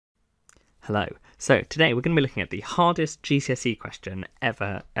Hello. So today we're going to be looking at the hardest GCSE question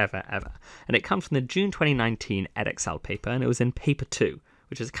ever. And it comes from the June 2019 Edexcel paper, and it was in paper 2,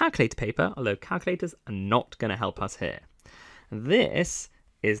 which is a calculator paper, although calculators are not going to help us here. This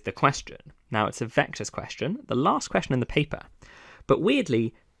is the question. Now it's a vectors question, the last question in the paper. But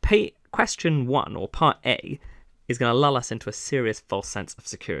weirdly, question 1, or part A, is going to lull us into a serious false sense of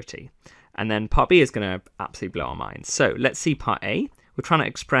security. And then part B is going to absolutely blow our minds. So let's see part A. We're trying to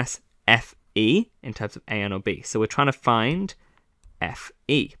express FE in terms of AN or B. So we're trying to find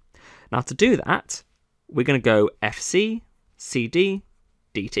FE. Now to do that, we're going to go FC, CD,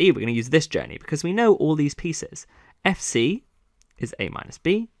 DT. We're going to use this journey because we know all these pieces. FC is A minus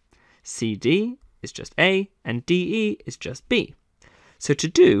B, CD is just A, and DE is just B. So to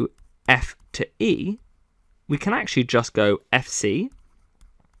do F to E, we can actually just go FC,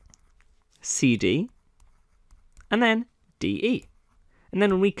 CD, and then DE. And then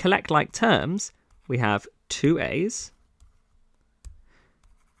when we collect like terms, we have 2 A's,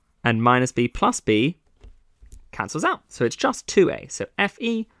 and minus B plus B cancels out. So it's just 2A. So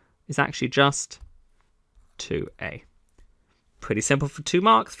FE is actually just 2A. Pretty simple for 2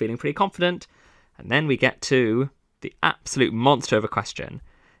 marks, feeling pretty confident. And then we get to the absolute monster of a question.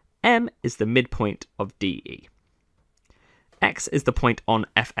 M is the midpoint of DE. X is the point on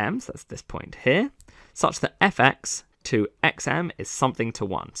FM, so that's this point here, such that FX to XM is something to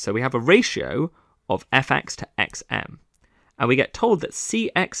 1. So we have a ratio of FX to XM. And we get told that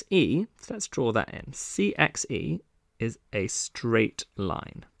CXE, so let's draw that in, CXE is a straight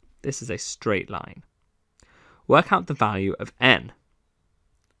line. This is a straight line. Work out the value of N.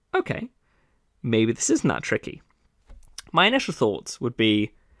 Okay, maybe this isn't that tricky. My initial thoughts would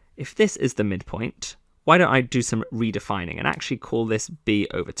be, if this is the midpoint, why don't I do some redefining and actually call this B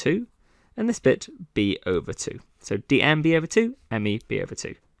over 2, and this bit B over 2. So dm B over 2, me B over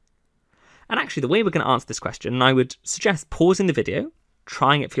 2. And actually the way we're going to answer this question, and I would suggest pausing the video,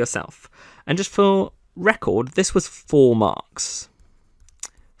 trying it for yourself. And just for record, this was 4 marks.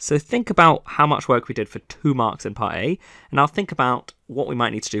 So think about how much work we did for 2 marks in part A, and I'll think about what we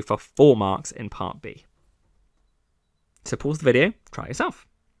might need to do for 4 marks in part B. So pause the video, try yourself.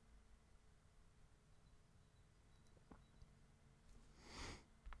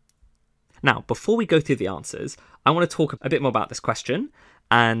 Now, before we go through the answers, I want to talk a bit more about this question,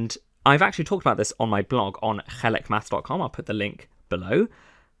 and I've actually talked about this on my blog on chelecmaths.com. I'll put the link below.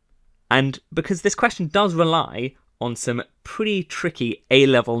 And because this question does rely on some pretty tricky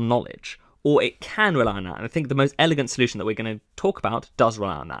A-level knowledge, or it can rely on that, and I think the most elegant solution that we're going to talk about does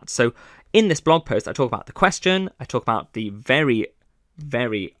rely on that. So in this blog post, I talk about the question, I talk about the very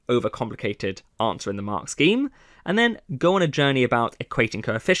overcomplicated answer in the mark scheme, and then go on a journey about equating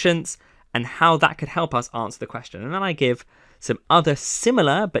coefficients, and how that could help us answer the question. And then I give some other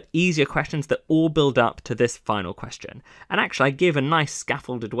similar but easier questions that all build up to this final question. And actually I give a nice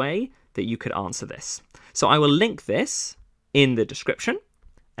scaffolded way that you could answer this. So I will link this in the description.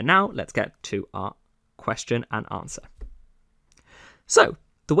 And now let's get to our question and answer. So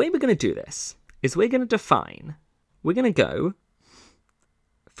the way we're going to do this is we're going to go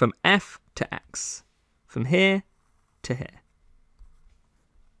from F to X, from here to here.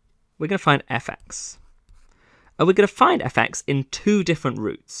 We're going to find fx. And we're going to find fx in 2 different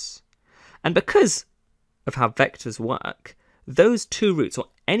routes. And because of how vectors work, those 2 routes, or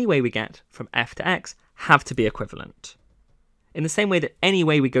any way we get from f to x, have to be equivalent. In the same way that any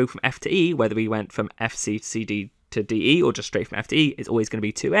way we go from f to e, whether we went from fc to cd to de, or just straight from f to e, is always going to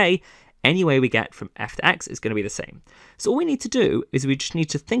be 2a, any way we get from f to x is going to be the same. So all we need to do is we just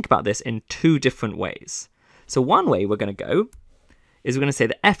need to think about this in 2 different ways. So one way we're going to go is we're going to say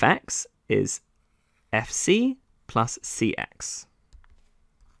that fx is fc plus cx.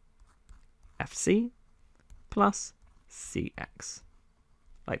 fc plus cx.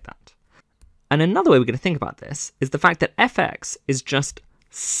 Like that. And another way we're going to think about this is the fact that fx is just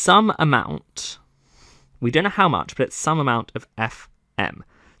some amount, we don't know how much, but it's some amount of fm.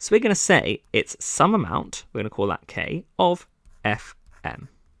 So we're going to say it's some amount, we're going to call that k, of fm.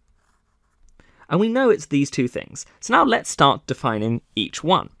 And we know it's these 2 things. So now let's start defining each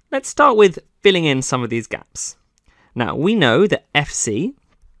one. Let's start with filling in some of these gaps. Now we know that FC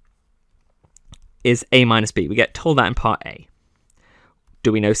is A minus B. We get told that in part A.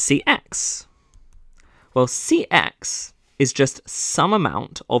 Do we know CX? Well, CX is just some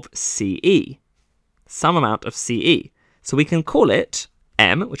amount of CE. Some amount of CE. So we can call it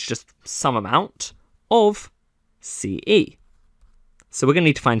M, which is just some amount of CE. So we're going to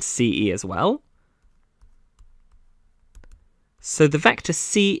need to find CE as well. So the vector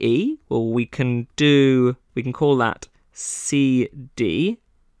CE, well, we can call that CD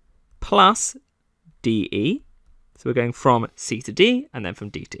plus DE. So we're going from C to D and then from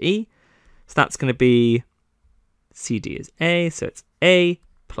D to E. So that's going to be CD is A, so it's A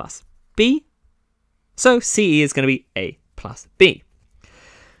plus B. So CE is going to be A plus B.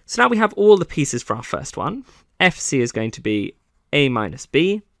 So now we have all the pieces for our first one. FC is going to be A minus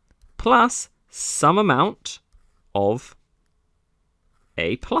B plus some amount of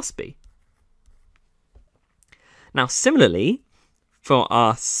A plus B. Now similarly, for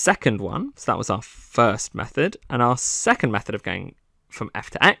our second one, so that was our first method, and our second method of going from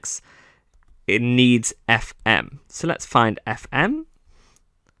F to X, it needs FM. So let's find FM.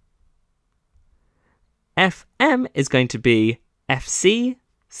 FM is going to be FC,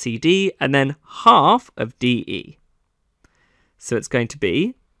 CD, and then half of DE. So it's going to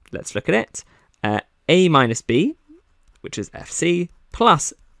be, let's look at it, A minus B, which is FC,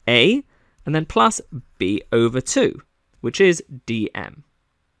 plus A, and then plus B over 2, which is DM.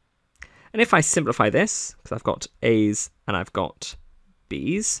 And if I simplify this, because I've got A's and I've got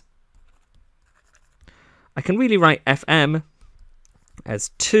B's, I can really write FM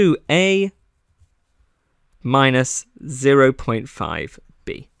as 2A minus 0.5B,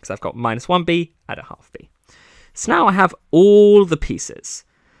 because I've got minus 1B and a half B. So now I have all the pieces.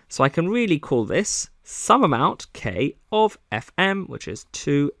 So I can really call this some amount K of FM, which is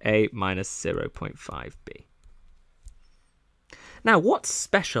 2A minus 0.5B. Now, what's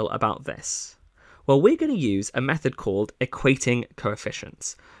special about this? Well, we're going to use a method called equating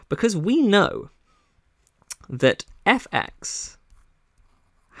coefficients, because we know that fx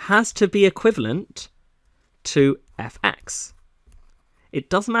has to be equivalent to fx. It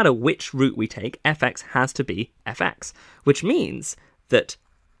doesn't matter which route we take, fx has to be fx, which means that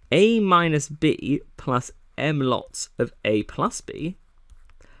a minus b plus m lots of a plus b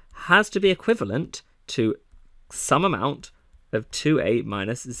has to be equivalent to some amount of 2a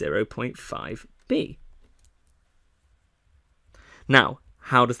minus 0.5b. Now,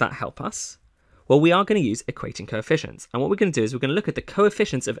 how does that help us? Well, we are going to use equating coefficients. And what we're going to do is we're going to look at the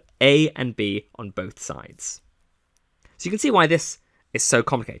coefficients of a and b on both sides. So you can see why this is so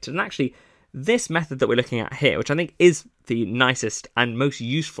complicated. And actually, this method that we're looking at here, which I think is the nicest and most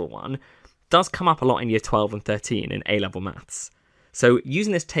useful one, does come up a lot in year 12 and 13 in A-level maths. So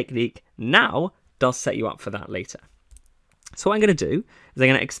using this technique now does set you up for that later. So what I'm going to do is I'm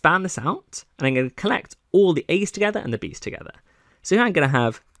going to expand this out, and I'm going to collect all the A's together and the B's together. So here I'm going to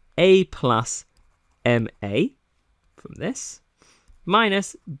have A plus MA from this,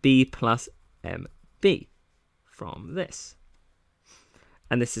 minus B plus MB from this.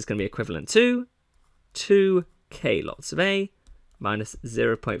 And this is going to be equivalent to 2k lots of A minus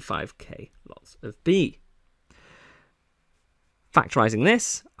 0.5k lots of B. Factorising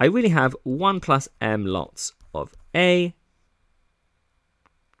this, I really have 1 plus m lots of A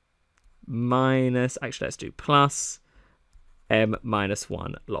minus, actually let's do plus m minus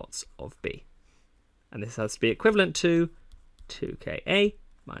 1 lots of B. And this has to be equivalent to 2ka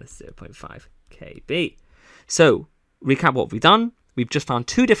minus 0.5kb. So, recap what we've done. We've just found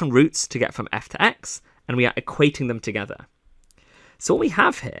two different routes to get from f to x, and we are equating them together. So what we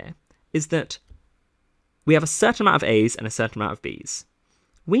have here is that we have a certain amount of a's and a certain amount of b's.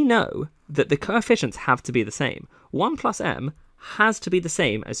 We know that the coefficients have to be the same. 1 plus m has to be the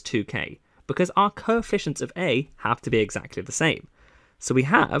same as 2k, because our coefficients of a have to be exactly the same. So we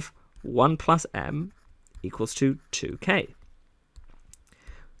have 1 plus m equals to 2k.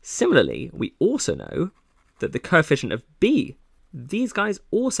 Similarly, we also know that the coefficient of b, these guys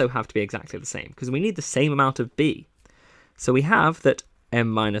also have to be exactly the same, because we need the same amount of b. So we have that m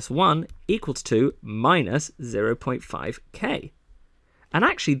minus 1 equals to minus 0.5k. And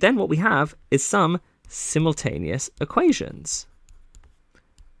actually then what we have is some simultaneous equations.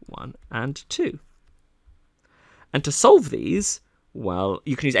 1 and 2. And to solve these, well,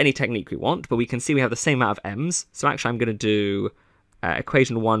 you can use any technique we want, but we can see we have the same amount of m's. So actually I'm going to do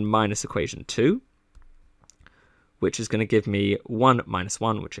equation 1 minus equation 2, which is going to give me 1 minus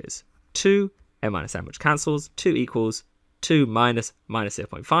 1, which is 2, m minus m, which cancels, 2 equals 2 minus minus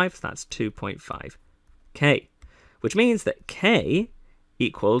 0.5, so that's 2.5k, which means that k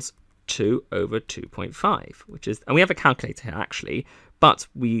equals 2 over 2.5, which is, and we have a calculator here actually, but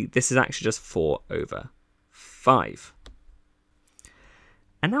this is actually just 4 over 5.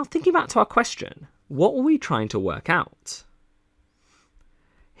 And now thinking back to our question, what were we trying to work out?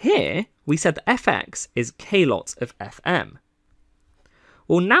 Here, we said that fx is k lots of fm.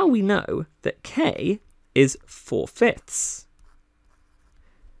 Well, now we know that k is 4/5.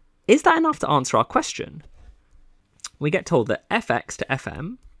 Is that enough to answer our question? We get told that fx to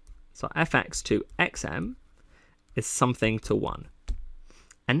fm, so fx to xm, is something to 1.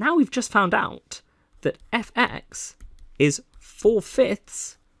 And now we've just found out that fx is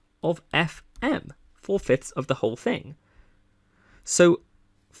 4/5 of fm, 4/5 of the whole thing. So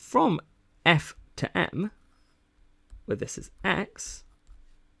from f to m, where this is x,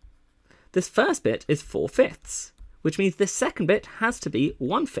 this first bit is 4/5, which means this second bit has to be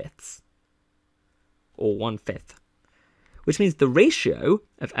 1/5, or 1/5, which means the ratio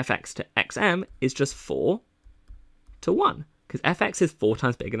of fx to xm is just 4 to 1, because fx is 4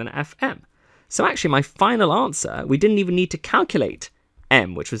 times bigger than fm. So actually my final answer, we didn't even need to calculate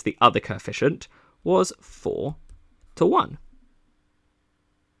m, which was the other coefficient, was 4 to 1.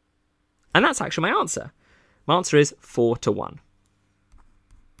 And that's actually my answer. My answer is 4 to 1.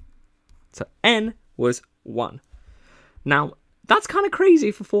 So n was 1. Now, that's kind of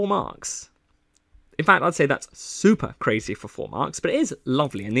crazy for 4 marks. In fact, I'd say that's super crazy for 4 marks, but it is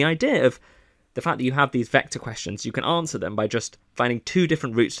lovely. And the idea of the fact that you have these vector questions, you can answer them by just finding 2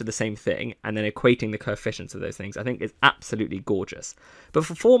 different routes to the same thing and then equating the coefficients of those things, I think is absolutely gorgeous. But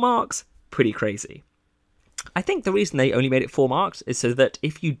for 4 marks, pretty crazy. I think the reason they only made it 4 marks is so that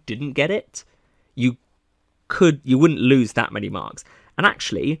if you didn't get it, you wouldn't lose that many marks. And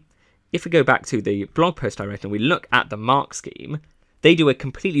actually, if we go back to the blog post I wrote and we look at the mark scheme, they do a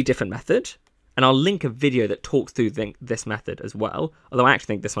completely different method. And I'll link a video that talks through this method as well, although I actually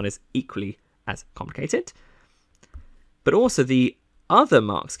think this one is equally as complicated. But also the other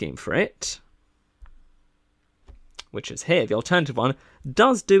mark scheme for it, which is here, the alternative one,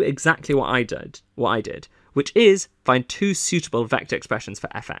 does do exactly what I did, which is find 2 suitable vector expressions for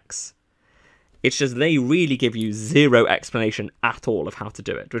fx. It's just they really give you 0 explanation at all of how to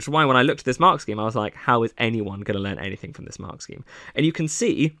do it, which is why when I looked at this mark scheme, I was like, how is anyone going to learn anything from this mark scheme? And you can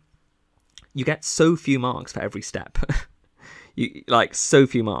see you get so few marks for every step. So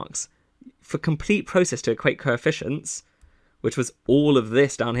few marks. For complete process to equate coefficients, which was all of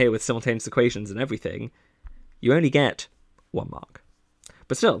this down here with simultaneous equations and everything, you only get 1 mark.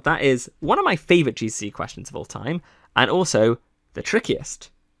 But still, that is one of my favourite GCSE questions of all time, and also the trickiest.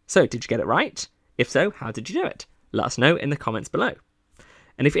 So, did you get it right? If so, how did you do it? Let us know in the comments below.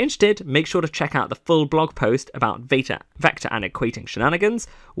 And if you're interested, make sure to check out the full blog post about vector and equating shenanigans,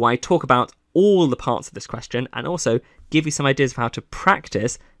 where I talk about all the parts of this question and also give you some ideas of how to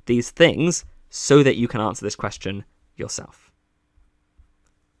practice these things so that you can answer this question yourself.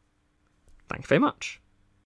 Thank you very much.